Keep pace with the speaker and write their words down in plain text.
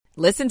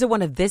Listen to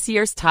one of this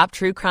year's top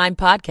true crime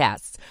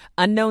podcasts.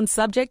 Unknown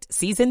Subject,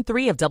 Season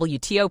 3 of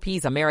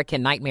WTOP's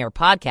American Nightmare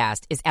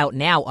podcast is out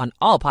now on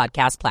all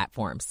podcast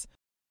platforms.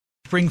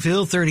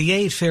 Springfield,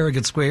 38,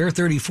 Farragut Square,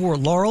 34,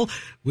 Laurel.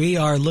 We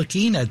are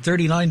looking at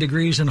 39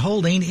 degrees and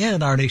holding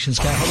in our nation's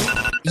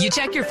capital. You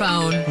check your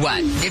phone,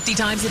 50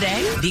 times a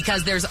day?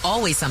 Because there's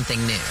always something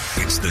new.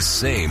 It's the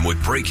same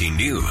with breaking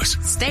news.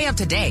 Stay up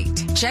to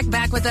date. Check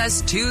back with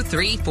us 2,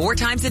 3, 4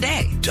 times a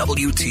day.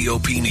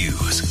 WTOP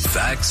News.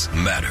 Facts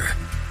matter.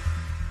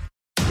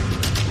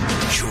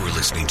 You're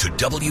listening to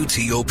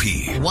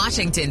WTOP,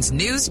 Washington's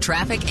news,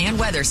 traffic, and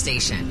weather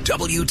station.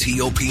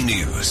 WTOP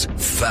News.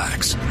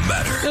 Facts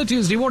matter. Good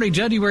Tuesday morning,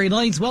 January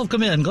 9th.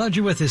 Welcome in. Glad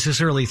you're with us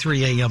this early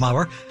 3 a.m.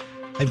 hour.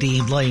 I'm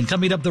Dean Lane.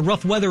 Coming up, the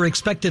rough weather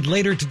expected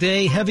later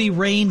today. Heavy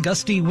rain,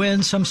 gusty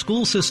winds, some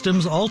school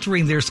systems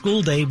altering their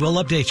school day.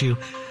 We'll update you.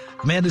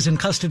 A man is in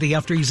custody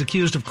after he's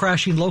accused of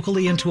crashing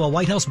locally into a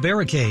White House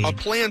barricade. A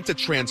plan to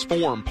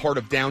transform part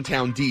of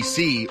downtown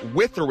D.C.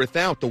 with or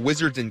without the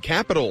Wizards and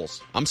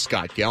Capitals. I'm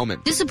Scott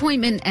Gelman.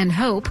 Disappointment and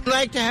hope. I'd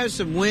like to have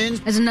some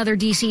wins. As another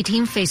D.C.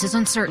 team faces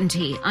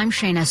uncertainty. I'm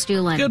Shayna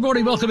Stulin. Good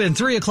morning. Welcome in.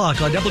 3 o'clock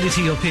on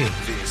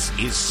WTOP. This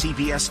is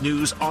CBS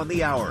News on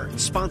the Hour,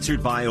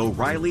 sponsored by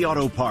O'Reilly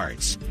Auto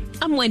Parts.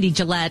 I'm Wendy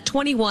Gillette.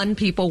 21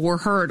 people were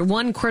hurt,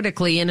 one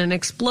critically, in an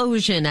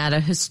explosion at a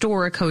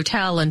historic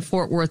hotel in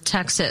Fort Worth,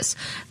 Texas.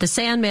 The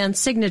Sandman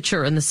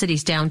signature in the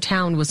city's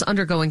downtown was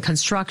undergoing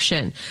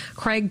construction.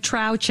 Craig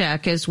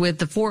Trauchek is with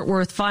the Fort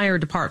Worth Fire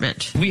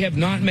Department. We have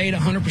not made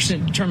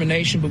 100%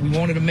 determination, but we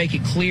wanted to make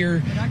it clear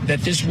that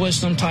this was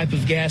some type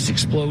of gas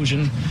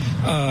explosion.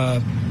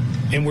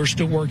 And we're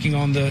still working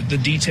on the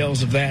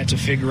details of that to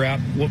figure out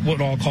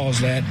what all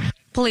caused that.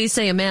 Police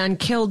say a man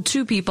killed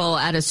 2 people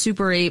at a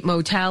Super 8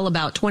 motel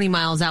about 20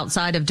 miles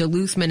outside of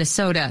Duluth,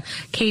 Minnesota.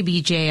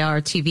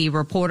 KBJR TV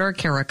reporter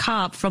Kara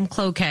Kopp from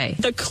Cloquet.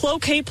 The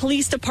Cloquet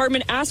Police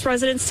Department asked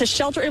residents to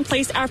shelter in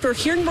place after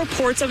hearing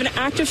reports of an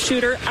active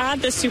shooter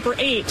at the Super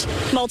 8.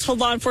 Multiple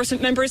law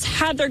enforcement members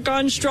had their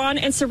guns drawn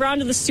and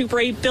surrounded the Super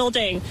 8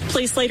 building.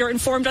 Police later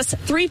informed us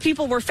 3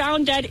 people were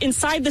found dead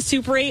inside the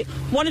Super 8,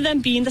 one of them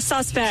being the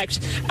suspect.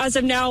 As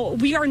of now,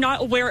 we are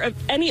not aware of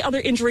any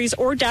other injuries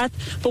or death,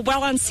 but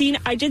while on scene,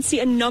 I did see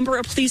a number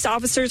of police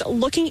officers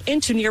looking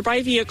into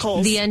nearby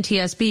vehicles. The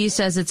NTSB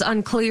says it's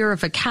unclear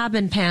if a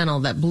cabin panel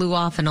that blew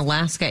off an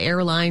Alaska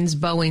Airlines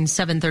Boeing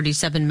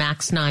 737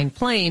 MAX 9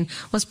 plane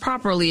was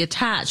properly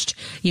attached.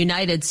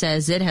 United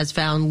says it has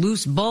found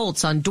loose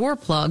bolts on door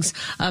plugs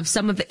of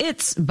some of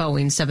its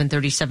Boeing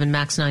 737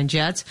 MAX 9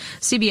 jets.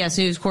 CBS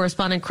News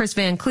correspondent Chris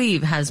Van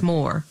Cleve has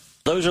more.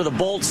 Those are the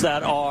bolts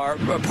that are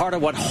part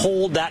of what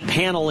hold that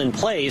panel in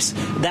place.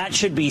 That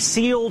should be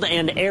sealed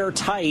and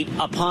airtight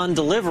upon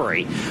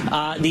delivery.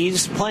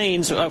 These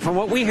planes, from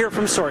what we hear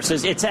from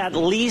sources, it's at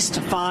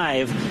least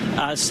 5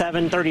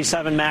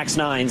 737 MAX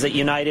 9s that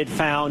United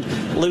found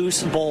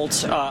loose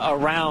bolts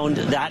around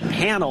that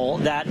panel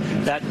that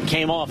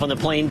came off on the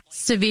plane.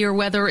 Severe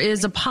weather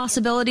is a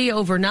possibility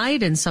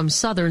overnight in some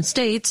southern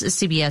states.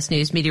 CBS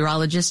News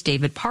meteorologist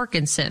David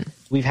Parkinson.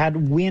 We've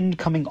had wind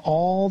coming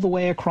all the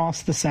way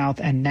across the south,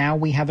 and now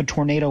we have a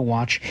tornado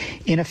watch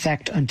in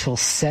effect until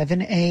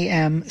 7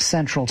 a.m.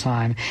 Central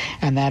Time,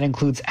 and that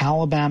includes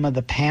Alabama,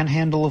 the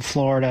Panhandle of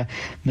Florida,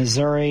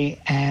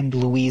 Missouri, and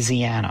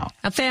Louisiana.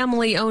 A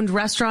family-owned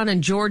restaurant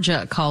in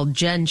Georgia called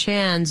Jen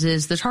Chan's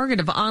is the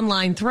target of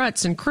online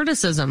threats and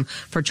criticism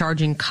for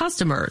charging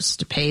customers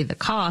to pay the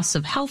costs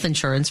of health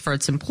insurance for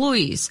its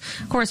employees.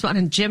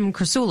 Correspondent Jim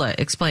Krasula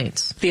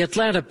explains. The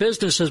Atlanta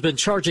business has been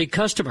charging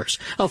customers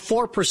a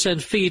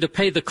 4% fee to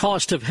pay the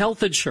cost of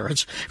health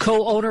insurance.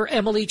 Co-owner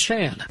Emily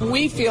Chan.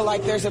 We feel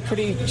like there's a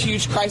pretty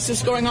huge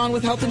crisis going on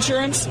with health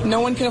insurance.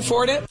 No one can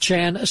afford it.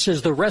 Chan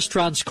says the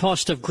restaurant's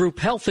cost of group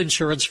health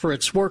insurance for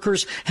its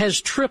workers has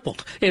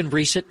tripled in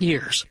recent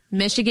years.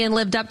 Michigan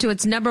lived up to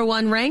its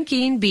 #1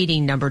 ranking,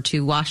 beating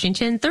 #2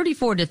 Washington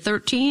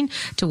 34-13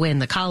 to win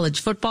the college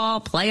football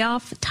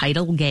playoff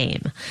title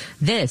game.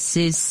 This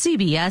is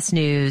CBS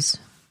News.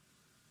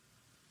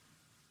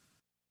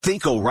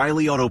 Think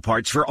O'Reilly Auto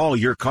Parts for all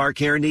your car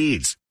care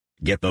needs.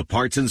 Get the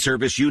parts and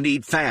service you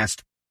need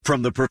fast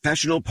from the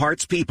professional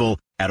parts people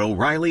at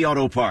O'Reilly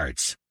Auto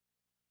Parts.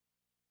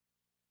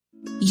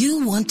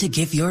 You want to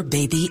give your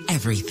baby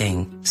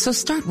everything, so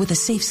start with a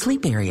safe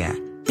sleep area.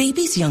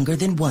 Babies younger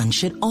than 1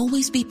 should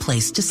always be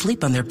placed to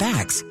sleep on their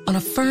backs on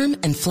a firm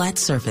and flat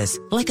surface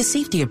like a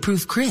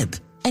safety-approved crib.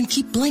 And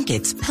keep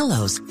blankets,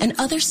 pillows, and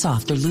other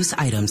soft or loose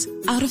items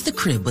out of the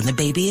crib when the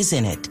baby is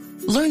in it.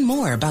 Learn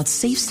more about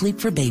safe sleep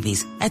for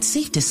babies at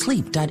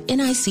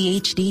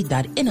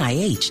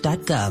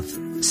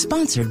safetosleep.nichd.nih.gov.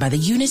 Sponsored by the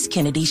Eunice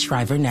Kennedy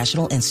Shriver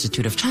National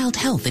Institute of Child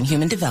Health and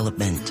Human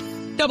Development.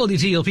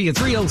 WTOP at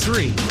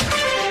 3:03.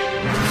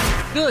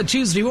 Good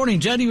Tuesday morning,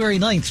 January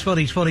 9th,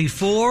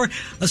 2024.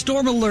 A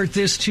storm alert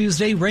this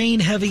Tuesday. Rain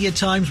heavy at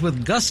times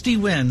with gusty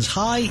winds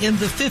high in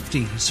the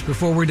 50s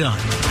before we're done.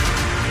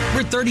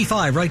 We're at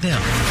 35 right now.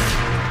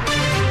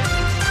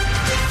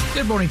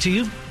 Good morning to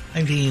you.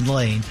 I'm Dean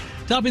Lane.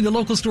 Topping the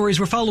local stories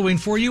we're following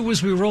for you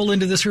as we roll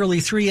into this early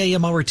 3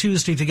 a.m. hour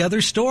Tuesday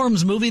together.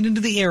 Storms moving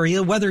into the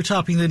area, weather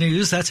topping the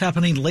news. That's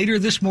happening later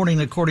this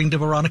morning, according to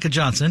Veronica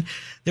Johnson.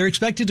 They're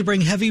expected to bring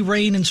heavy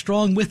rain and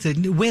strong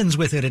winds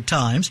with it at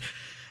times.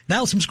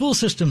 Now, some school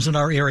systems in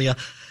our area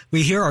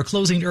we hear are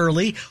closing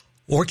early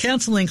or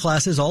canceling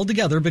classes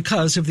altogether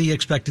because of the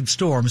expected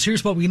storms.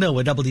 Here's what we know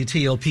at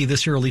WTOP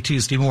this early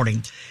Tuesday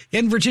morning.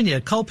 In Virginia,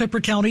 Culpeper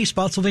County,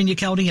 Spotsylvania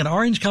County, and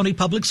Orange County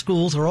Public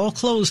Schools are all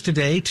closed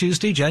today,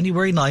 Tuesday,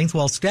 January 9th,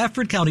 while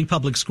Stafford County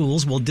Public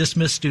Schools will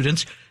dismiss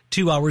students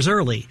 2 hours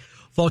early.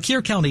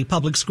 Fauquier County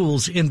Public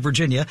Schools in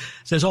Virginia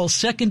says all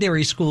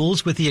secondary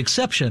schools, with the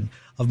exception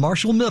of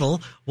Marshall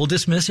Middle, will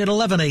dismiss at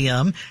 11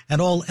 a.m.,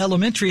 and all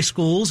elementary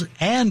schools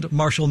and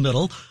Marshall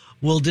Middle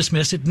will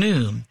dismiss at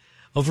noon.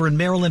 Over in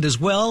Maryland as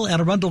well,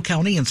 Anne Arundel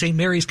County and St.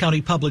 Mary's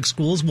County Public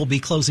Schools will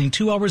be closing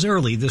 2 hours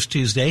early this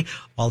Tuesday,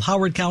 while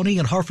Howard County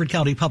and Harford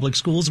County Public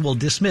Schools will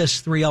dismiss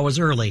 3 hours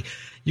early.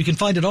 You can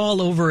find it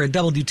all over at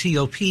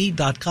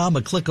WTOP.com,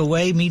 a click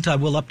away.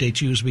 Meantime, we'll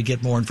update you as we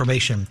get more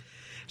information.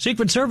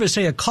 Secret Service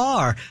say a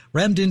car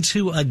rammed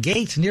into a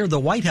gate near the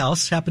White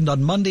House. Happened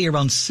on Monday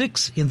around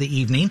 6 in the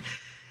evening.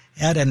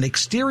 At an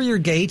exterior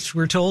gate,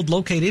 we're told,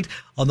 located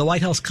on the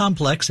White House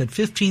complex at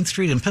 15th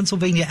Street and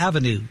Pennsylvania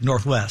Avenue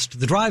Northwest.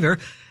 The driver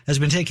has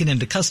been taken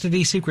into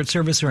custody. Secret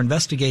Service are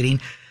investigating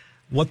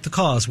what the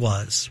cause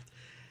was.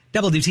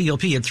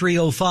 WTOP at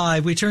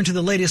 3:05. We turn to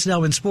the latest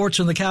now in sports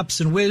on the Caps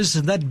and Wiz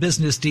and that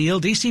business deal.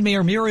 D.C.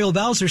 Mayor Muriel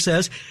Bowser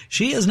says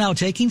she is now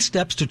taking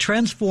steps to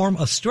transform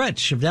a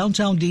stretch of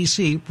downtown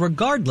D.C.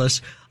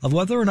 regardless of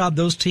whether or not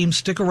those teams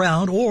stick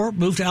around or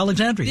move to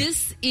Alexandria.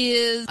 This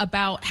is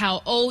about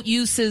how old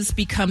uses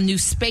become new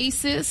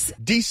spaces.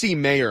 D.C.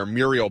 Mayor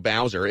Muriel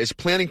Bowser is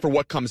planning for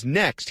what comes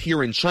next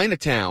here in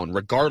Chinatown,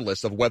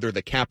 regardless of whether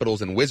the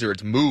Capitals and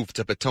Wizards move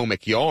to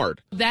Potomac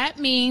Yard. That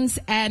means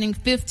adding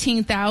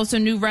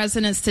 15,000 new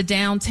residents to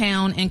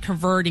downtown and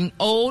converting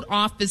old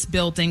office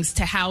buildings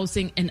to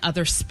housing and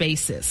other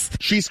spaces.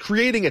 She's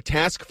creating a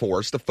task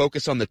force to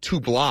focus on the 2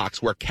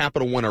 blocks where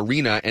Capital One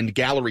Arena and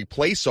Gallery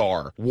Place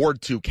are.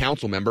 Ward 2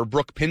 Council Member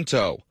Brooke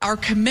Pinto. Our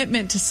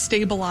commitment to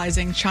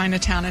stabilizing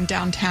Chinatown and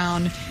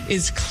downtown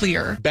is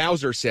clear.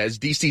 Bowser says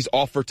D.C.'s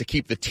offer to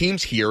keep the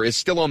teams here is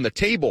still on the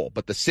table,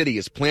 but the city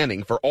is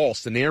planning for all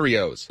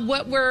scenarios.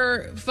 What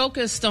we're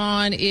focused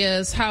on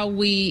is how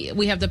we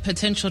have the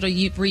potential to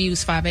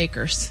reuse 5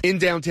 acres. In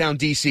downtown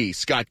D.C.,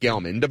 Scott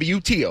Gelman,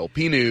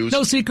 WTOP News.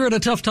 No secret, a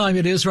tough time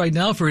it is right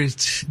now for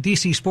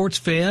D.C. sports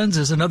fans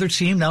as another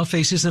team now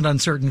faces an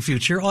uncertain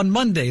future. On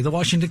Monday, the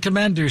Washington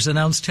Commanders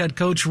announced head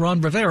coach Ron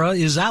Rivera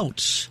is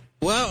out.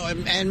 Well,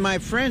 and my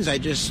friends, I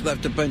just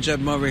left a bunch of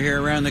them over here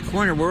around the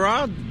corner. We're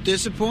all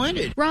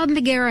disappointed. Rob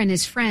Nogueira and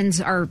his friends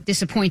are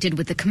disappointed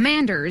with the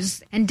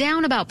Commanders and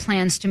down about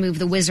plans to move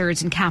the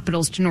Wizards and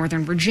Capitals to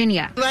Northern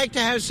Virginia. We'd like to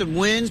have some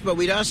wins, but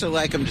we'd also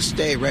like them to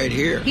stay right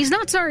here. He's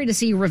not sorry to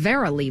see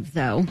Rivera leave,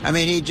 though. I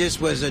mean, he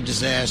just was a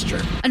disaster.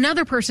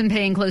 Another person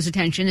paying close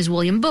attention is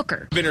William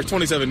Booker. Been here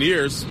 27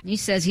 years. He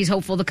says he's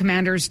hopeful the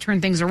Commanders turn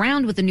things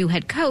around with the new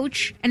head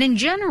coach. And in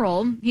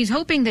general, he's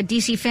hoping that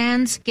D.C.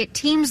 fans get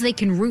teams they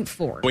can root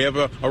for. We have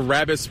a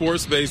rabid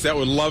sports base that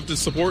would love to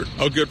support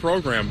a good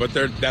program, but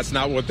that's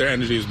not what their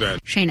energy has been.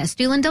 Shayna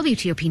Stulen,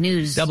 WTOP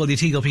News.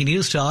 WTOP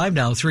News time,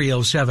 now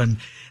 3:07.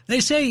 They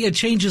say it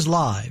changes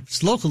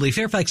lives. Locally,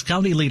 Fairfax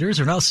County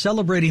leaders are now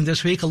celebrating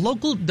this week a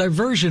local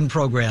diversion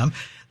program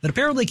that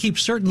apparently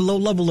keeps certain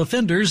low-level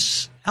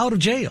offenders out of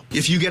jail.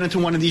 If you get into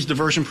one of these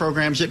diversion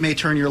programs, it may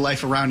turn your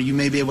life around and you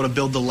may be able to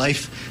build the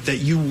life that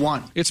you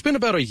want. It's been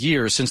about a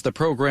year since the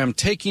program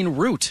Taking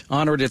Root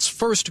honored its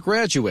first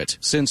graduate.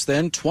 Since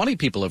then, 20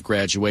 people have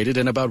graduated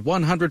and about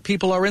 100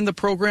 people are in the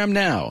program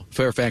now.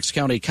 Fairfax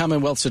County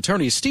Commonwealth's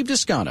attorney Steve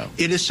Descano.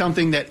 It is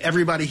something that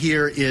everybody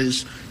here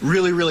is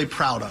really, really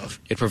proud of.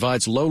 It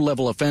provides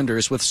low-level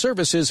offenders with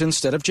services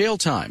instead of jail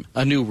time.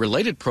 A new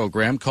related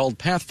program called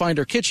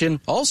Pathfinder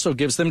Kitchen also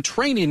gives them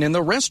training in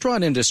the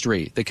restaurant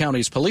industry. The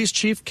county's police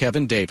chief,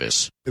 Kevin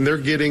Davis. And they're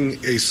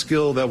getting a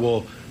skill that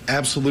will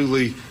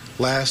absolutely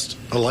last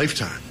a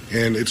lifetime,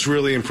 and it's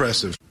really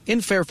impressive.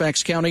 In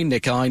Fairfax County,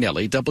 Nick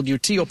Einelli,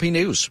 WTOP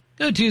News.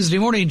 Good Tuesday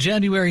morning,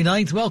 January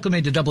 9th. Welcome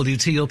into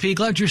WTOP.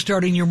 Glad you're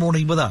starting your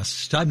morning with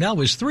us. Time now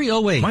is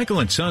 3:08.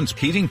 Michael & Son's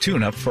heating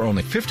tune-up for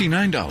only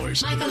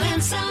 $59.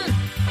 Michael & Son.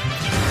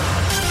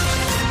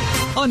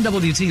 On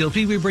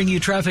WTOP, we bring you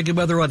traffic and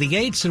weather on the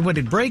 8s, and when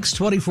it breaks,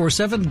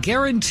 24/7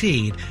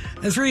 guaranteed.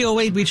 At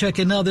 3:08, we check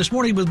in now this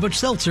morning with Butch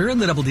Seltzer in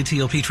the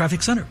WTOP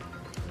Traffic Center.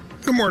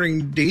 Good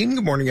morning, Dean.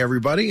 Good morning,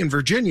 everybody. In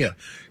Virginia,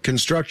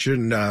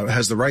 construction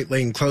has the right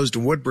lane closed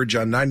in Woodbridge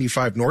on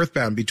 95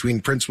 northbound between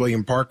Prince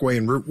William Parkway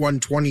and Route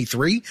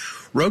 123.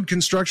 Road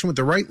construction with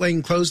the right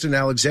lane closed in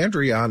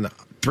Alexandria on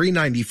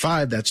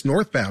 395, that's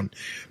northbound,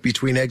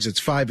 between exits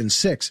 5 and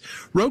 6.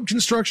 Road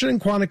construction in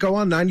Quantico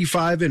on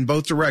 95 in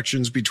both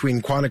directions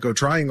between Quantico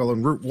Triangle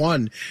and Route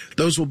 1.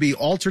 Those will be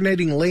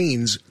alternating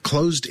lanes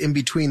closed in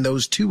between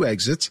those two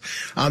exits.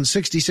 On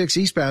 66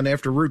 eastbound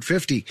after Route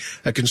 50,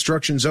 a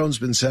construction zone's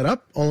been set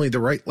up. Only the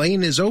right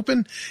lane is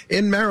open.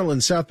 In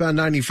Maryland, southbound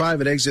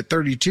 95 at exit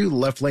 32, the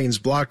left lane's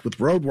blocked with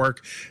road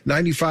work.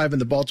 95 in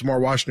the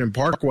Baltimore-Washington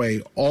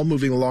Parkway, all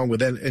moving along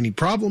without any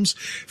problems.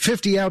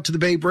 50 out to the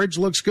Bay Bridge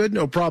looks good.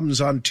 No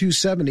problems on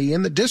 270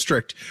 in the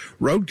district.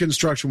 Road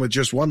construction with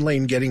just one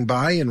lane getting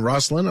by in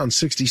Rosslyn on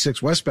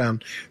 66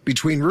 westbound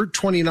between Route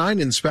 29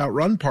 and Spout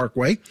Run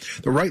Parkway.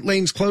 The right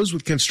lane's closed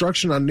with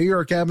construction on New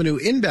York Avenue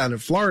inbound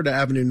and Florida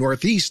Avenue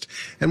northeast,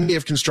 and we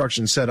have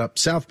construction set up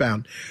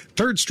southbound.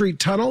 3rd Street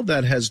Tunnel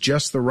that has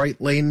just the right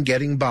lane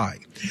getting by.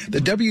 The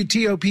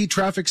WTOP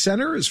Traffic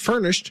Center is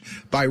furnished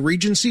by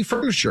Regency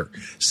Furniture.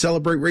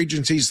 Celebrate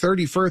Regency's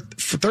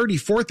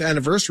 34th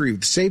anniversary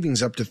with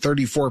savings up to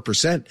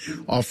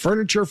 34% off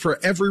furniture for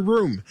every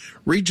room.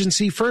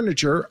 Regency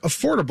Furniture,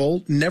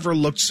 affordable, never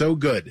looked so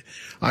good.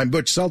 I'm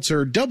Butch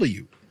Seltzer,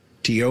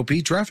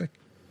 WTOP Traffic.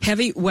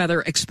 Heavy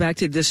weather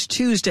expected this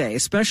Tuesday,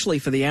 especially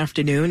for the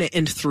afternoon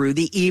and through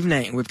the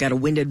evening. We've got a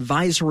wind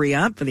advisory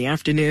up for the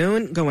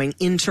afternoon going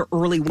into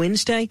early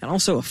Wednesday, and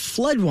also a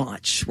flood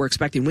watch. We're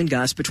expecting wind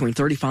gusts between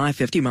 35,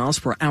 50 miles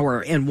per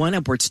hour and 1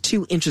 upwards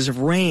 2 inches of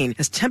rain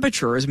as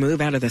temperatures move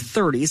out of the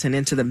 30s and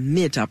into the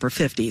mid to upper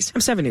 50s.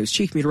 I'm 7 News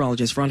Chief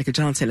Meteorologist Veronica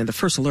Johnson in the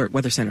First Alert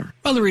Weather Center.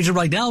 Well, the region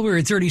right now, we're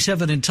at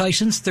 37 in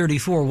Tysons,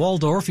 34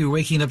 Waldorf. You're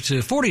waking up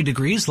to 40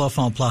 degrees,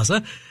 L'Enfant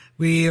Plaza.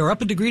 We are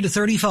up a degree to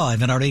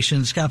 35 in our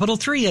nation's capital.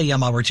 3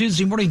 a.m. hour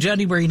Tuesday morning,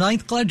 January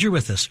 9th. Glad you're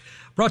with us.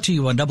 Brought to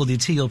you on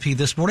WTOP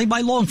this morning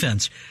by Long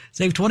Fence.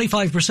 Save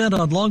 25%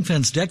 on Long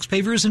Fence decks,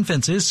 pavers, and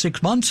fences.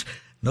 6 months.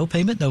 No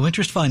payment, no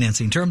interest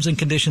financing. Terms and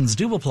conditions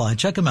do apply.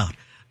 Check them out.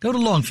 Go to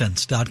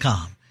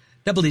longfence.com.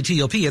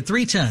 WTOP at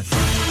 3:10.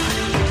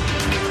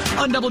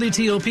 On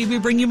WTOP, we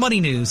bring you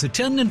money news at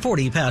 10 and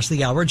 40 past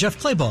the hour. Jeff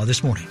Claybaugh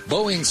this morning.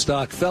 Boeing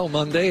stock fell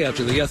Monday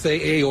after the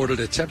FAA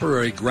ordered a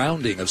temporary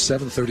grounding of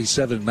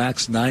 737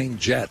 MAX 9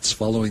 jets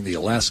following the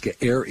Alaska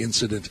Air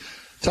incident.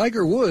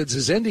 Tiger Woods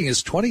is ending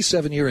his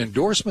 27-year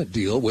endorsement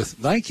deal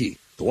with Nike.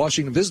 The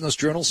Washington Business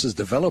Journal says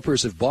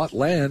developers have bought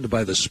land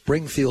by the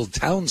Springfield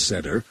Town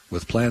Center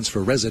with plans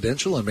for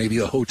residential and maybe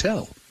a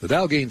hotel. The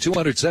Dow gained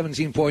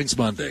 217 points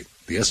Monday.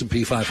 The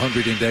S&P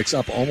 500 index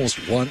up almost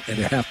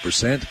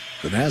 1.5%.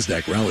 The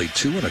Nasdaq rallied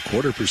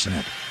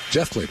 2.25%.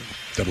 Jeff Clayton,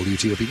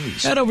 WTOP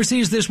News. And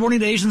overseas this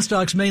morning, Asian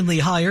stocks mainly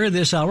higher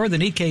this hour. The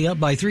Nikkei up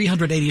by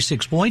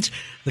 386 points.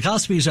 The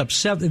Kospi up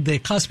 7. The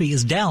Kospi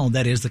is down.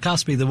 That is the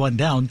Kospi, the one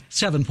down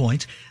 7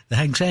 points. The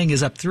Hang Seng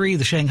is up 3.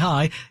 The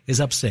Shanghai is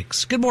up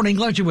 6. Good morning.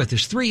 Glad you're with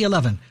us.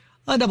 3:11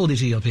 on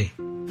WTOP.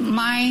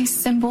 My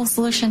simple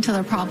solution to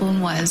the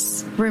problem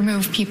was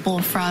remove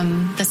people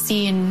from the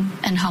scene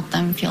and help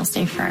them feel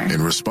safer.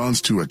 In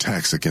response to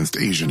attacks against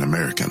Asian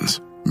Americans,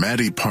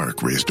 Maddie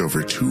Park raised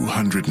over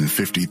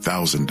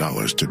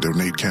 $250,000 to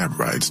donate cab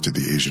rides to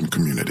the Asian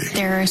community.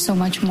 There is so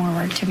much more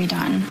work to be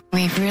done.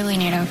 We really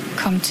need to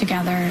come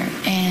together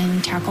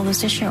and tackle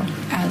this issue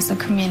as a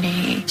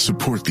community.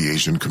 Support the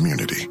Asian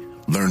community.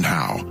 Learn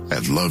how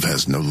at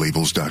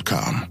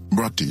lovehasnolabels.com.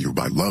 Brought to you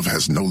by Love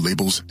Has No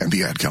Labels and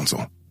the Ad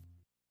Council.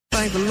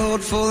 Thank the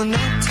Lord for the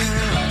night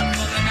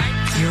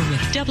time. You're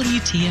with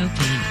WTOP,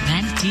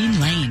 Matt Dean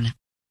Lane.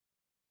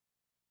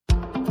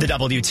 The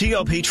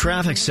WTOP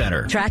Traffic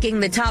Center. Tracking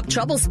the top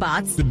trouble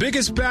spots. The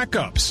biggest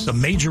backups. The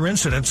major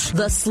incidents.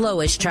 The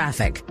slowest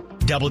traffic.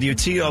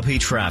 WTOP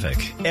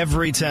Traffic.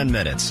 Every 10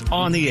 minutes,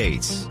 on the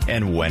 8s,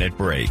 and when it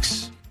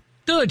breaks.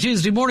 Good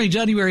Tuesday morning,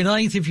 January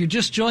 9th. If you're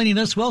just joining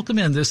us, welcome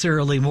in this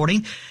early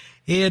morning.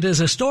 It is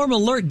a storm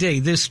alert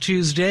day this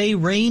Tuesday.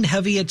 Rain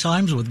heavy at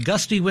times with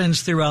gusty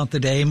winds throughout the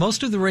day.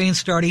 Most of the rain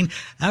starting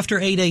after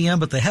 8 a.m.,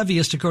 but the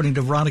heaviest, according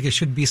to Veronica,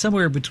 should be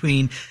somewhere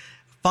between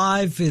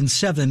 5 and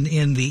 7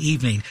 in the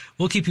evening.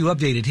 We'll keep you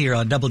updated here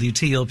on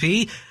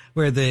WTOP,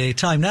 where the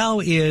time now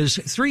is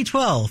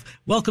 3:12.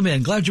 Welcome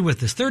in. Glad you're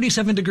with us.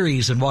 37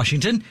 degrees in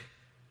Washington.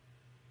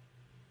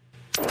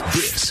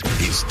 This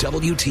is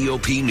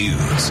WTOP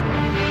News.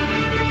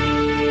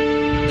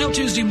 Now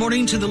Tuesday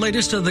morning to the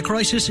latest of the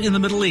crisis in the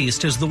Middle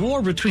East. As the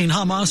war between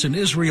Hamas and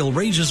Israel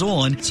rages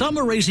on, some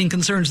are raising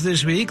concerns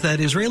this week that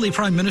Israeli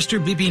Prime Minister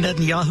Bibi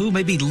Netanyahu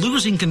may be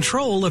losing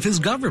control of his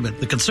government.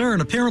 The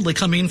concern apparently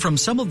coming from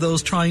some of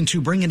those trying to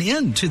bring an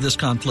end to this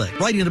conflict.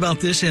 Writing about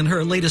this in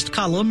her latest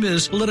column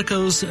is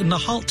Politico's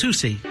Nahal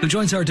Tusi, who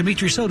joins our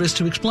Dimitri Sotis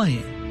to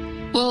explain.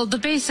 Well, the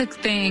basic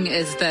thing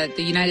is that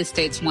the United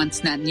States wants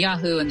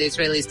Netanyahu and the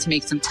Israelis to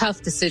make some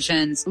tough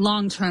decisions,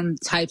 long-term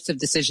types of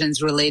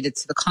decisions related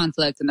to the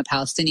conflict and the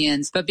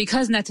Palestinians. But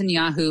because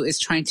Netanyahu is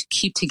trying to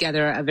keep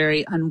together a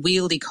very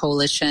unwieldy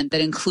coalition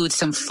that includes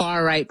some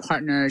far-right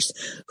partners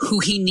who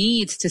he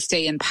needs to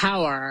stay in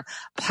power,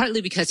 partly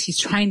because he's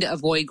trying to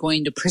avoid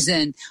going to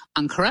prison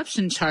on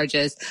corruption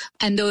charges,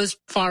 and those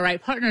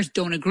far-right partners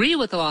don't agree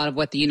with a lot of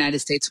what the United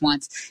States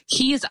wants,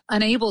 he is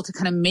unable to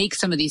kind of make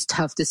some of these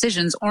tough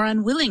decisions or unwilling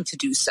unwilling to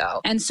do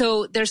so. And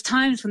so there's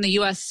times when the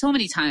U.S., so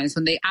many times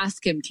when they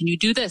ask him, can you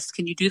do this?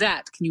 Can you do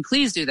that? Can you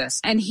please do this?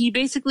 And he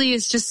basically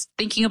is just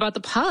thinking about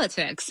the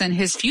politics and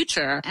his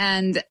future.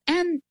 And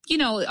you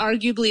know,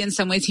 arguably in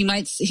some ways he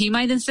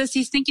might insist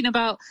he's thinking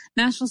about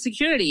national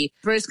security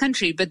for his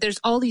country, but there's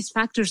all these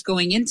factors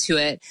going into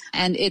it,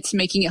 and it's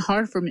making it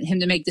hard for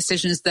him to make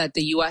decisions that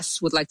the U.S.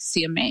 would like to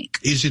see him make.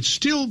 Is it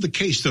still the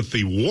case that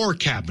the war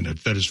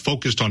cabinet that is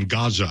focused on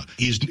Gaza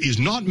is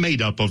not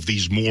made up of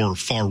these more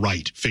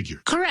far-right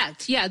figures?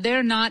 Correct. Yeah,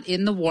 they're not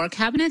in the war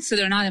cabinet, so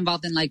they're not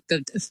involved in like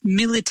the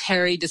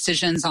military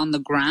decisions on the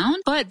ground,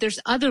 but there's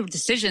other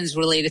decisions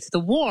related to the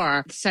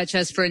war, such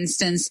as, for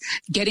instance,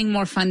 getting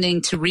more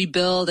funding to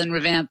rebuild and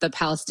revamp the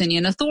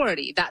Palestinian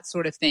Authority, that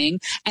sort of thing,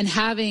 and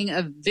having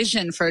a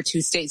vision for a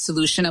two-state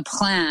solution, a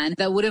plan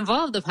that would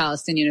involve the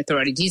Palestinian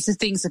Authority. These are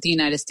things that the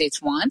United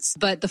States wants,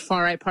 but the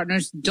far-right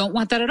partners don't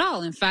want that at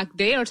all. In fact,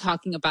 they are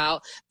talking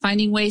about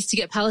finding ways to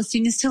get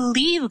Palestinians to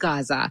leave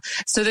Gaza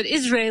so that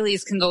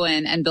Israelis can go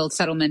in and build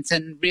settlements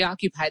and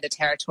reoccupy the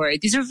territory.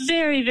 These are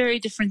very, very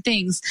different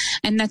things,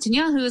 and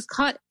Netanyahu is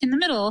caught in the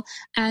middle,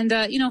 and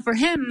for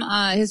him,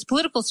 his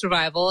political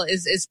survival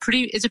is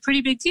a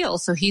pretty big deal.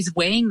 So he's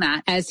weighing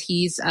that as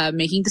he's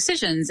making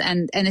decisions,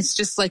 and it's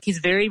just like he's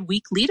a very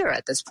weak leader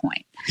at this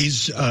point.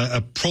 Is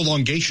a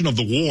prolongation of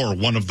the war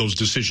one of those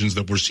decisions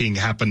that we're seeing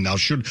happen now?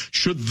 Should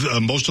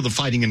most of the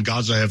fighting in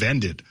Gaza have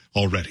ended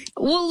already?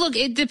 Well, look,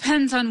 it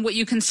depends on what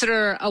you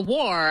consider a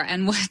war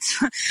and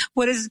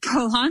what is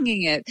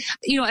prolonging it.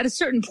 You know, at a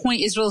certain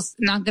point, Israel's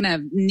not going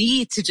to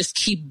need to just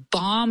keep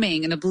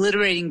bombing and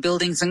obliterating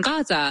buildings in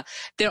Gaza.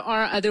 There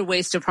are other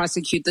ways to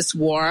prosecute this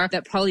war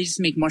that probably just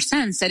make more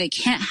sense, and it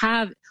can't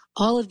have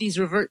all of these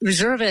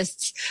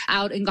reservists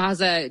out in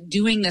Gaza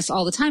doing this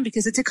all the time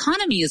because its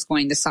economy is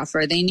going to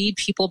suffer. They need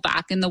people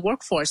back in the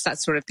workforce, that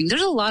sort of thing.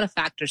 There's a lot of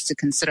factors to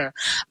consider,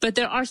 but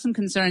there are some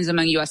concerns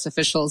among U.S.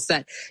 officials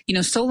that,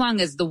 so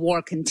long as the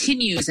war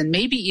continues and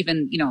maybe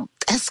even,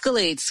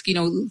 escalates,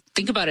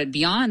 think about it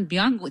beyond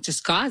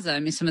just Gaza. I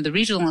mean, some of the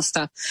regional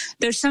stuff.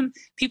 There's some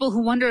people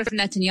who wonder if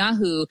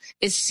Netanyahu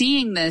is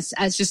seeing this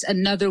as just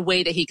another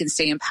way that he can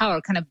stay in power,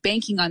 kind of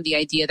banking on the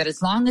idea that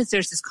as long as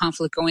there's this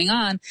conflict going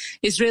on,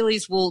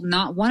 Israelis will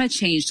not want to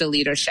change the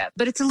leadership.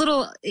 But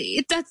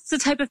that's the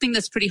type of thing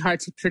that's pretty hard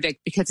to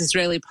predict because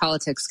Israeli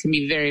politics can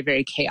be very,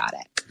 very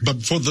chaotic.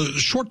 But for the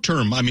short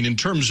term, I mean, in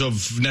terms of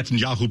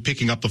Netanyahu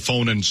picking up the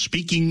phone and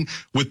speaking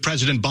with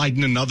President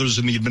Biden and others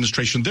in the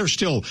administration, there's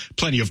still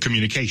plenty of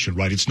communication,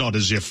 right? It's not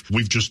as if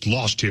we've just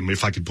lost him,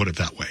 if I could put it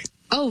that way.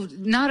 Oh,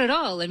 not at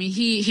all. I mean,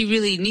 he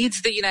really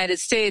needs the United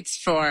States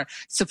for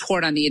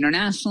support on the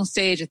international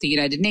stage at the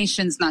United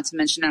Nations, not to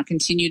mention our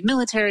continued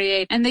military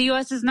aid. And the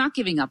U.S. is not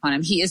giving up on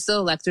him. He is the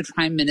elected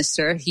prime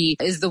minister. He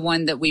is the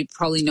one that we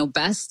probably know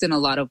best in a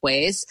lot of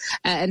ways.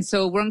 And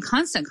so we're in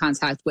constant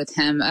contact with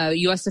him.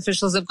 U.S.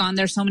 officials have gone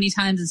there so many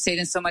times and stayed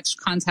in so much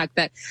contact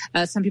that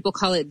some people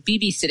call it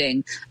Bibi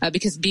sitting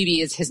because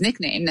Bibi is his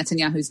nickname,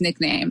 Netanyahu's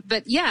nickname.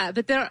 But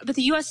the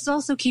U.S. is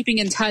also keeping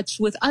in touch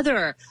with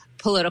other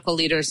political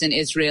leaders in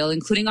Israel,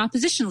 including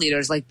opposition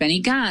leaders like Benny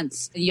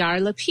Gantz,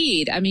 Yair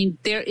Lapid. I mean,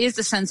 there is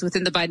a sense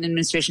within the Biden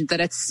administration that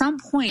at some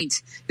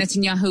point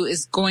Netanyahu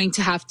is going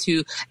to have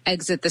to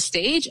exit the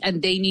stage,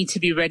 and they need to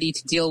be ready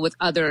to deal with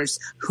others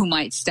who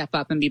might step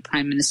up and be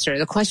prime minister.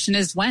 The question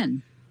is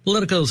when.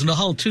 Politico's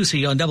Nahal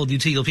Tusi on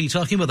WTOP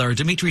talking with our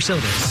Dimitri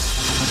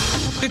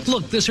Sotis. Quick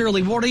look this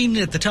early morning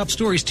at the top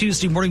stories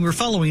Tuesday morning we're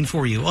following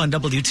for you on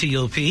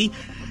WTOP.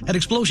 An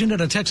explosion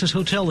at a Texas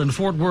hotel in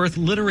Fort Worth,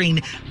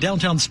 littering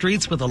downtown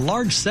streets with a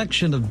large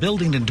section of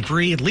building and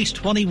debris. At least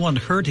 21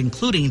 hurt,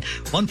 including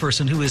one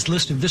person who is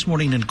listed this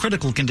morning in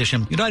critical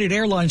condition. United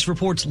Airlines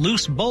reports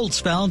loose bolts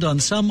found on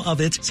some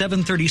of its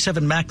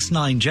 737 MAX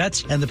 9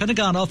 jets. And the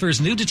Pentagon offers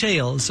new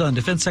details on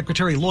Defense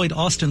Secretary Lloyd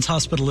Austin's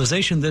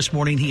hospitalization this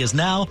morning. He is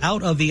now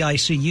out of the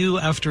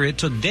ICU after it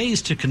took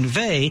days to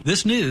convey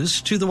this news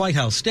to the White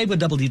House. Stay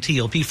with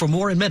WTOP for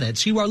more in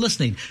minutes. You are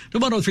listening to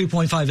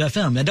 103.5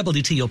 FM and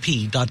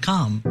WTOP.com.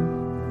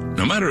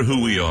 No matter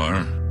who we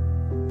are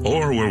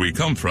or where we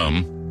come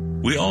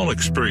from, we all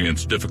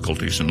experience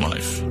difficulties in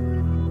life.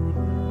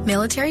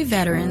 Military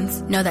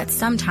veterans know that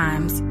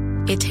sometimes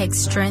it takes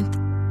strength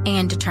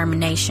and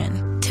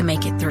determination to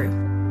make it through.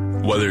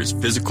 Whether it's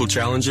physical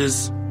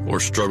challenges or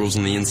struggles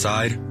on the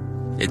inside,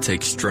 it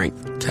takes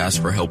strength to ask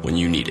for help when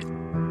you need it.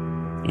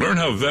 Learn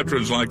how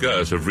veterans like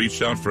us have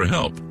reached out for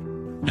help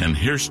and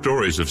hear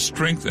stories of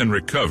strength and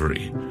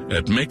recovery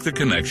at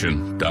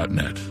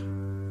MakeTheConnection.net.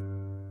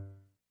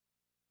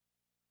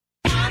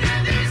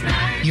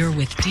 You're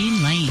with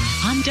Dean Lane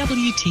on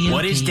WTOP.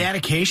 What is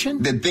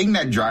dedication? The thing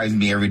that drives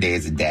me every day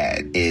as a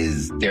dad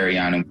is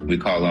Dariana. We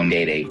call him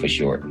Day Day for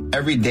short.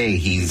 Every day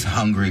he's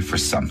hungry for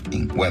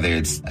something, whether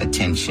it's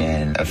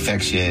attention,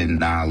 affection,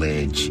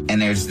 knowledge. And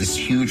there's this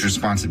huge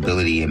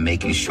responsibility in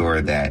making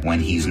sure that when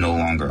he's no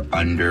longer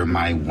under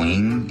my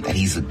wing, that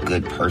he's a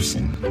good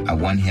person. I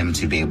want him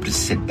to be able to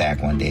sit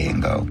back one day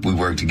and go, we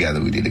worked together,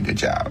 we did a good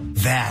job.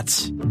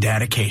 That's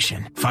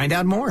dedication. Find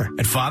out more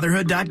at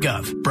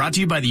fatherhood.gov. Brought to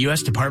you by the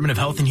U.S. Department of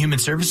Health Health and Human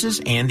Services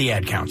and the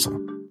Ad Council.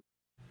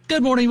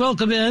 Good morning.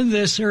 Welcome in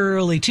this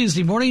early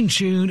Tuesday morning,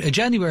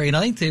 January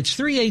 9th. It's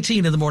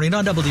 3:18 in the morning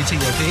on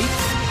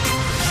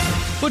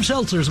WTOP. Butch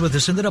Seltzer's with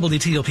us in the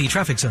WTOP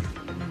Traffic Center.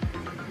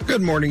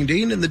 Good morning,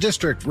 Dean. In the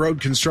district, road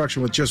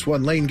construction with just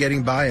one lane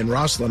getting by in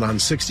Rosslyn on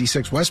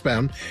 66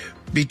 westbound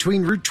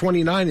between Route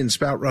 29 and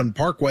Spout Run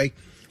Parkway.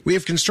 We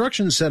have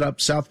construction set up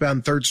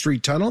southbound 3rd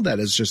Street Tunnel. That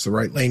is just the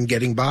right lane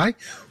getting by.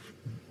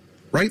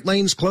 Right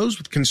lanes closed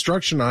with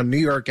construction on New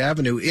York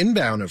Avenue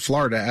inbound at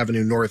Florida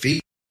Avenue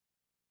Northeast.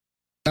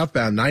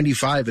 Southbound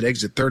 95 at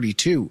exit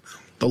 32.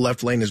 The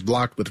left lane is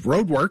blocked with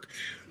road work.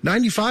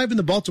 95 in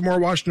the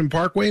Baltimore-Washington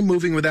Parkway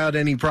moving without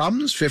any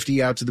problems.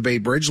 50 out to the Bay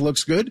Bridge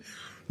looks good.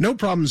 No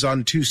problems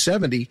on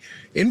 270.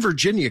 In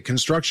Virginia,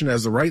 construction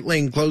has the right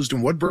lane closed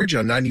in Woodbridge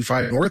on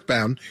 95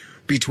 northbound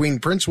between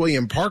Prince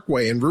William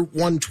Parkway and Route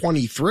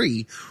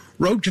 123.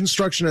 Road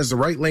construction has the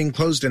right lane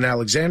closed in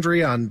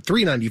Alexandria on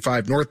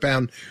 395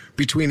 northbound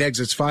between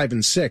exits 5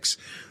 and 6.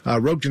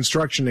 Road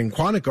construction in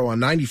Quantico on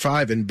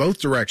 95 in both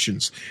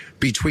directions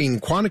between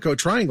Quantico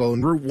Triangle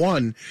and Route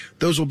 1.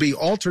 Those will be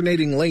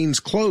alternating lanes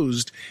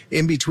closed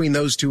in between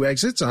those two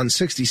exits on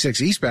 66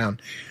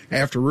 eastbound.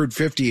 After Route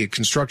 50, a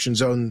construction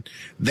zone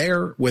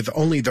there with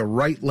only the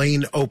right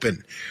lane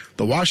open.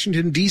 The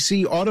Washington,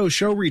 D.C. Auto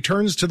Show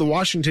returns to the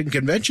Washington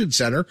Convention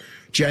Center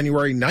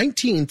January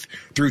 19th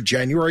through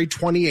January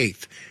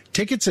 28th.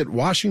 Tickets at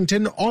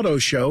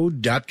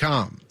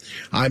WashingtonAutoShow.com.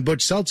 I'm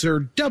Butch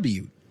Seltzer,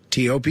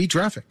 WTOP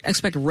Traffic.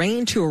 Expect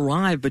rain to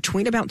arrive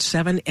between about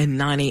 7 and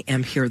 9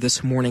 a.m. here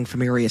this morning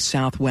from areas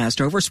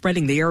southwest,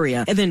 overspreading the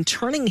area and then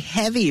turning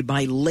heavy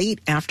by late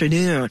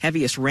afternoon.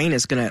 Heaviest rain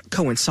is going to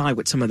coincide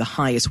with some of the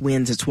highest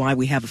winds. It's why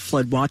we have a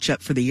flood watch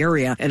up for the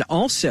area and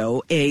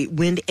also a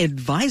wind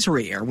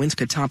advisory. Our winds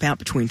could top out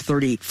between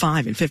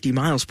 35 and 50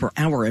 miles per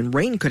hour, and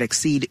rain could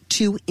exceed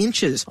 2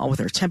 inches, all with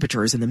our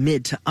temperatures in the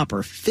mid to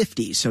upper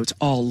 50s. So it's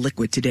all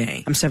liquid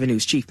today. I'm 7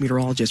 News Chief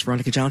Meteorologist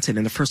Veronica Johnson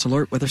in the First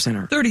Alert Weather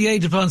Center.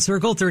 38 upon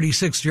Circle,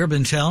 36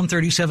 Germantown,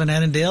 37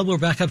 Annandale. We're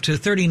back up to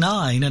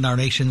 39 in our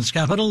nation's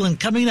capital. And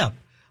coming up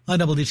on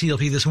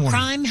WTOP this morning.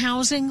 Crime,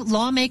 housing,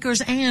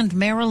 lawmakers, and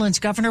Maryland's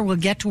governor will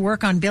get to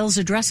work on bills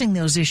addressing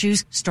those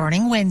issues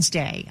starting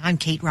Wednesday. I'm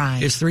Kate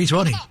Ryan. It's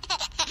 3:20.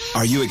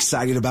 Are you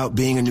excited about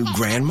being a new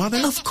grandmother?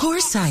 Of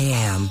course I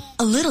am.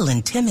 A little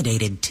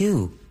intimidated,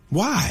 too.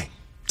 Why?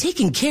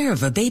 Taking care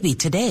of a baby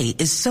today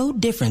is so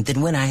different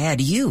than when I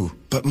had you.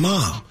 But,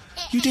 Mom,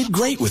 you did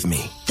great with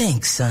me.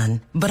 Thanks,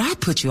 son. But I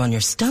put you on your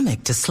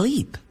stomach to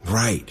sleep.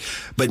 Right.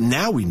 But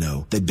now we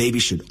know that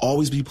babies should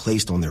always be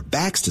placed on their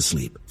backs to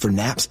sleep for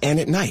naps and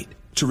at night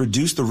to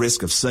reduce the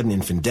risk of sudden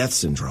infant death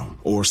syndrome,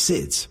 or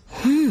SIDS.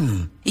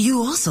 You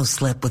also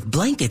slept with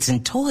blankets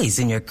and toys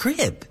in your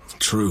crib.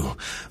 True.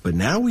 But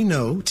now we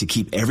know to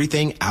keep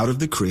everything out of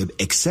the crib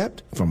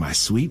except for my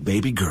sweet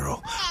baby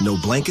girl. No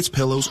blankets,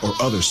 pillows, or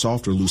other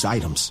soft or loose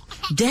items.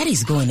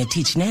 Daddy's going to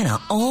teach Nana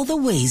all the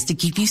ways to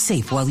keep you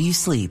safe while you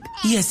sleep.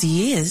 Yes,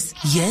 he is.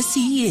 Yes,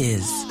 he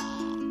is.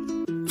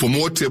 For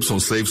more tips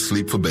on safe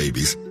sleep for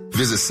babies,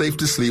 visit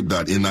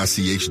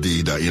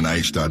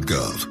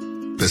safetosleep.nichd.nih.gov.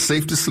 That's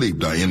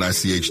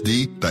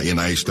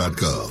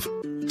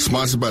safetosleep.nichd.nih.gov.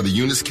 Sponsored by the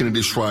Eunice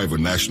Kennedy Shriver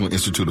National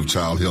Institute of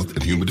Child Health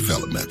and Human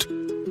Development.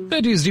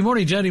 Good Tuesday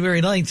morning,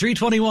 January 9th,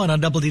 3:21 on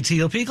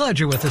WTOP. Glad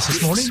you're with us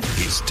this morning.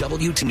 It's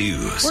WT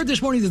News. Word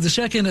this morning that the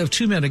second of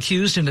 2 men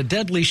accused in a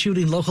deadly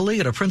shooting locally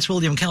at a Prince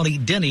William County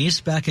Denny's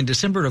back in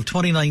December of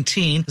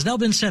 2019 has now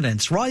been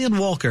sentenced. Ryan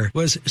Walker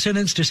was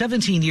sentenced to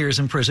 17 years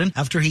in prison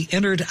after he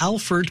entered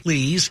Alford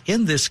pleas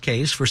in this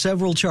case for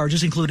several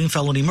charges, including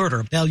felony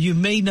murder. Now, you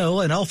may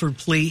know an Alford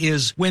plea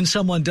is when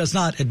someone does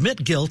not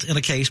admit guilt in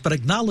a case but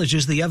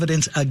acknowledges the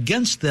evidence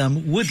against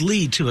them would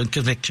lead to a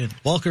conviction.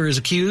 Walker is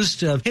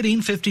accused of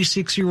hitting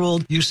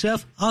 56-year-old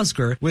Yusef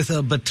Oscar with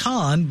a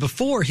baton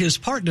before his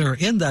partner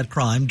in that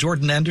crime,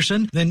 Jordan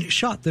Anderson, then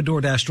shot the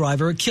DoorDash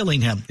driver, killing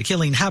him. The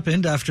killing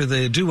happened after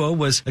the duo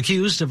was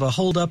accused of a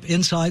holdup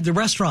inside the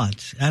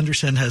restaurant.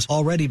 Anderson has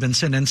already been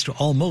sentenced to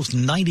almost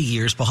 90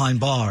 years behind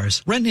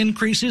bars. Rent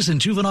increases in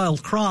juvenile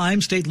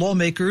crime. State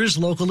lawmakers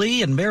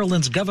locally and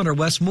Maryland's Governor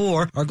Wes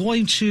Moore are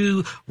going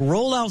to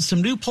roll out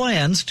some new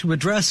plans to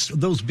address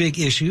those big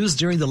issues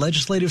during the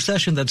legislative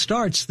session that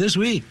starts this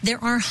week.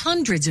 There are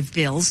hundreds of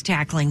bills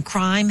tackling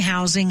crime,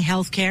 housing,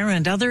 health care,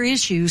 and other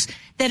issues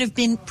that have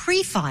been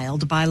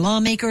pre-filed by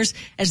lawmakers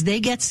as they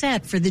get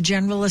set for the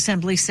General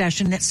Assembly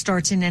session that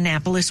starts in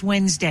Annapolis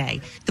Wednesday.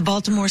 The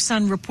Baltimore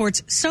Sun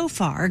reports so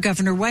far,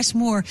 Governor Wes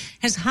Moore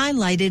has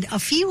highlighted a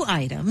few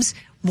items,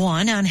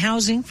 one on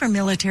housing for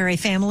military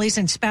families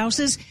and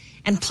spouses,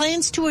 and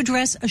plans to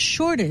address a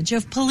shortage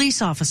of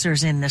police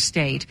officers in the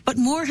state. But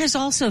Moore has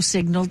also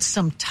signaled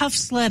some tough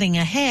sledding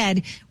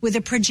ahead with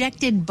a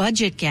projected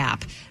budget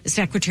gap. The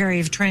Secretary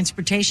of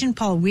Transportation,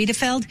 Paul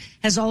Wiedefeld,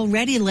 has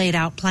already laid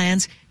out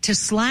plans to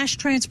slash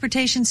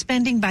transportation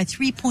spending by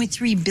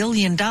 $3.3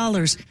 billion.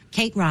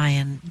 Kate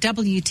Ryan,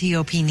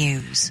 WTOP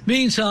News.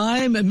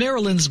 Meantime,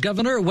 Maryland's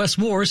Governor Wes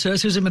Moore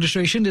says his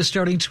administration is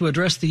starting to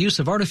address the use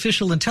of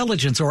artificial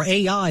intelligence, or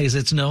AI as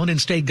it's known, in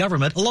state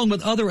government, along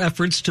with other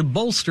efforts to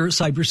bolster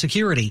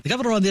cybersecurity. The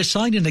governor on this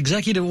signed an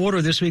executive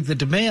order this week that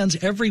demands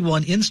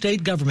everyone in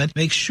state government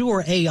make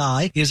sure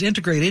AI is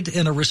integrated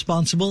in a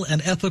responsible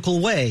and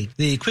ethical way.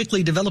 The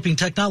quickly developing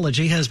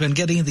technology has been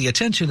getting the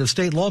attention of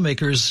state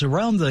lawmakers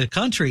around the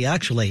country,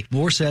 actually.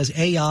 Moore says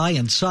AI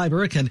and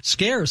cyber can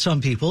scare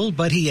some people,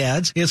 but he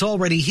adds it's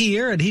already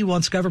here, and he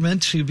wants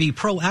government to be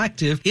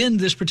proactive in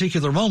this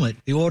particular moment.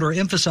 The order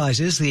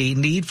emphasizes the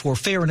need for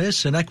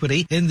fairness and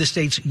equity in the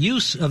state's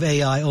use of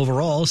AI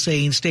overall,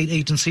 saying state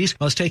agencies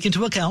must take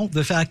into account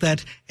the fact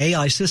that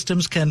AI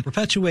systems can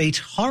perpetuate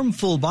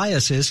harmful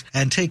biases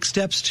and take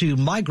steps to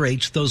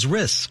migrate those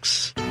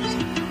risks.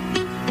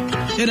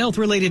 In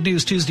health-related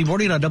news Tuesday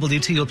morning on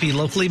WTOP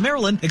locally,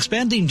 Maryland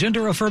expanding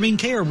gender-affirming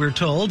care, we're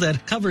told,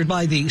 that covered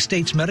by the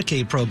state's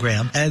Medicaid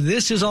program. And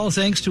this is all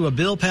thanks to a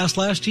bill passed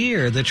last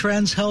year. The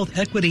Trans Health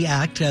Equity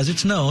Act, as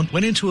it's known,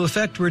 went into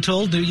effect, we're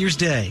told, New Year's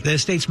Day. The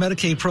state's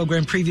Medicaid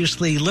program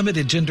previously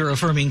limited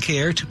gender-affirming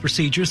care to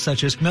procedures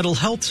such as mental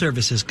health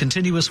services,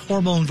 continuous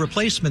hormone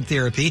replacement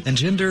therapy, and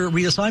gender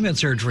reassignment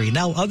surgery.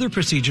 Now other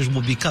procedures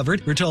will be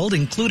covered, we're told,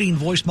 including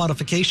voice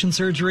modification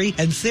surgery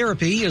and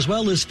therapy, as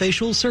well as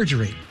facial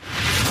surgery.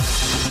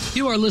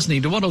 You are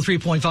listening to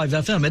 103.5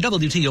 FM at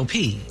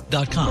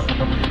WTOP.com.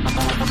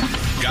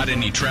 Got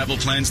any travel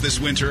plans this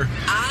winter?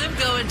 I'm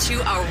going to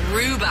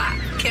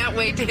Aruba. Can't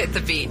wait to hit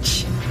the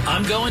beach.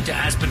 I'm going to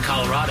Aspen,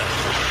 Colorado.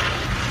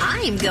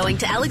 I'm going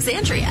to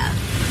Alexandria.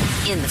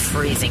 In the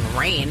freezing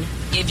rain.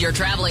 If you're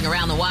traveling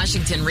around the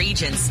Washington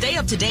region, stay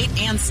up to date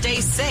and stay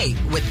safe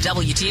with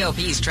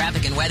WTOP's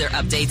traffic and weather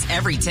updates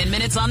every 10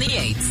 minutes on the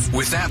 8s.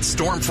 With that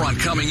storm front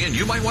coming in,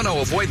 you might want to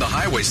avoid the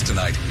highways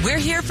tonight. We're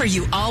here for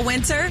you all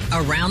winter,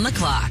 around the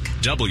clock.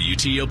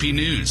 WTOP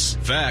News.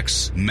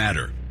 Facts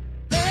matter.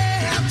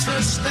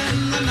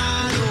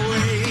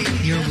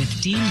 You're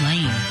with Dean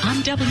Lane on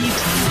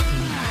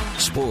WTOP.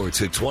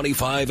 Sports at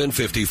 25 and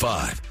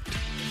 55.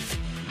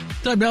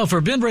 Time now for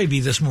Ben Raby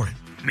this morning.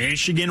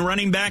 Michigan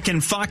running back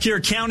and Fauquier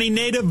County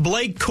native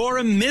Blake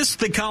Corum missed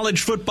the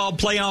college football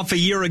playoff a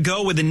year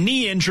ago with a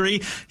knee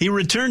injury. He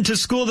returned to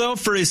school, though,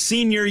 for his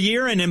senior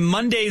year, and in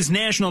Monday's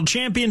national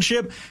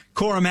championship,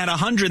 Corum had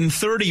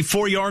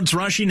 134 yards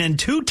rushing and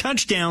 2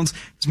 touchdowns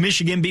as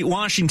Michigan beat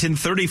Washington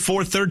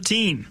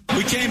 34-13.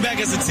 We came back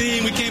as a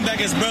team. We came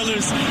back as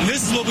brothers. And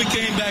this is what we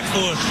came back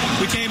for.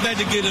 We came back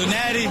to get a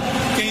natty,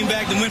 came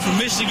back to win for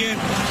Michigan,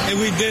 and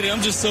we did it.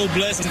 I'm just so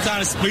blessed. I'm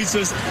kind of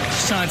speechless,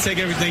 just trying to take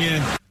everything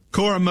in.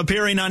 Corum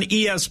appearing on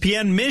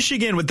ESPN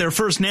Michigan with their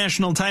first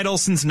national title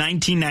since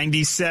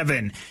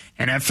 1997.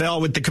 NFL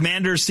with the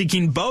Commanders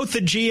seeking both a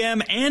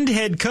GM and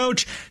head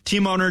coach.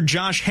 Team owner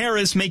Josh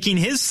Harris making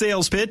his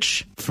sales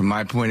pitch. From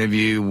my point of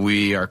view,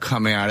 we are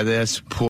coming out of this